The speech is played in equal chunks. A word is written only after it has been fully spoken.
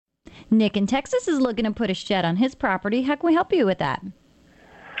Nick in Texas is looking to put a shed on his property. How can we help you with that?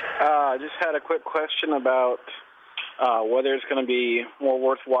 I just had a quick question about whether it's going to be more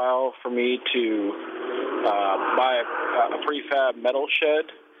worthwhile for me to buy a prefab metal shed,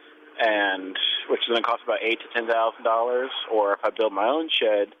 and which is going to cost about $8,000 to $10,000, or if I build my own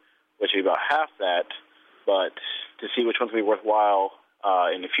shed, which would be about half that, but to see which one's going to be worthwhile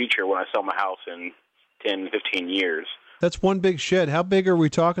in the future when I sell my house in 10, 15 years. That's one big shed. How big are we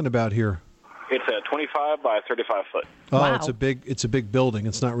talking about here? It's a 25 by 35 foot. Oh, Wow. It's a big building.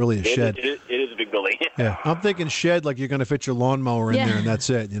 It's not really a shed. It is a big building. Yeah, I'm thinking shed like you're going to fit your lawnmower in there and that's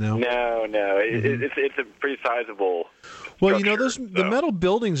it, No. It's a pretty sizable Well, structure, the metal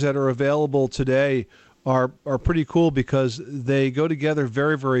buildings that are available today are pretty cool because they go together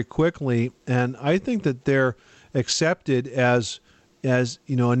very, very quickly, and I think that they're accepted as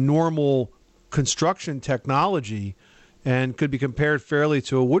a normal construction technology and could be compared fairly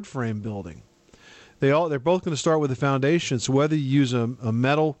to a wood frame building. They're both going to start with a foundation, so whether you use a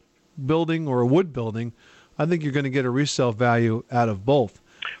metal building or a wood building, I think you're going to get a resale value out of both.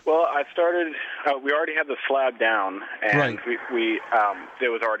 Well, I started. We already had the slab down, and Right. it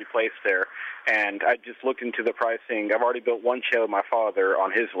was already placed there. And I just looked into the pricing. I've already built one shed with my father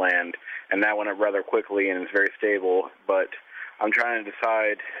on his land, and that went up rather quickly and it's very stable. But I'm trying to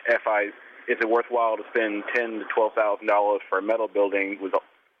decide is it worthwhile to spend $10,000 to $12,000 for a metal building with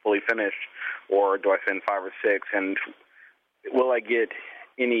fully finished, or do I spend $5,000 or $6,000? And will I get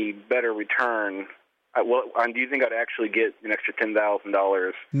any better return? Do you think I'd actually get an extra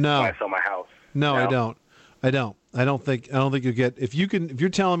 $10,000 No. when I sell my house? No, I don't. I don't think you'll get if you're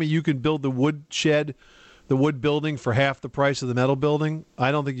telling me you can build the wood shed, the wood building for half the price of the metal building,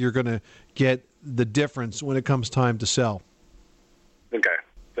 I don't think you're going to get the difference when it comes time to sell. Okay.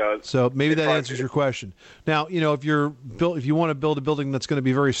 So maybe that answers your question. Now, if you want to build a building that's going to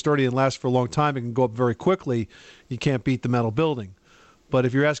be very sturdy and last for a long time and can go up very quickly, you can't beat the metal building. But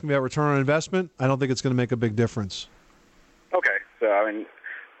if you're asking me about return on investment, I don't think it's going to make a big difference. Okay. So,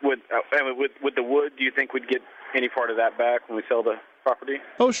 with the wood, do you think we'd get any part of that back when we sell the property?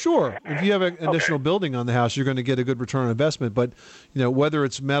 Oh, sure. If you have an additional building on the house, you're going to get a good return on investment. But, whether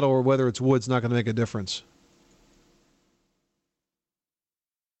it's metal or whether it's wood, it's not going to make a difference.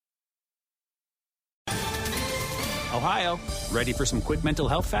 Ohio, ready for some quick mental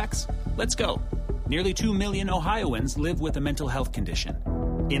health facts? Let's go. Nearly 2 million Ohioans live with a mental health condition.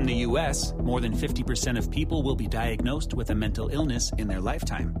 In the U.S., more than 50% of people will be diagnosed with a mental illness in their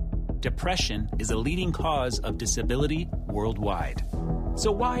lifetime. Depression is a leading cause of disability worldwide.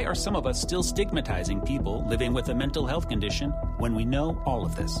 So why are some of us still stigmatizing people living with a mental health condition when we know all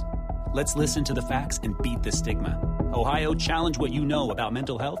of this? Let's listen to the facts and beat the stigma. Ohio, challenge what you know about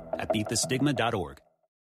mental health at beatthestigma.org.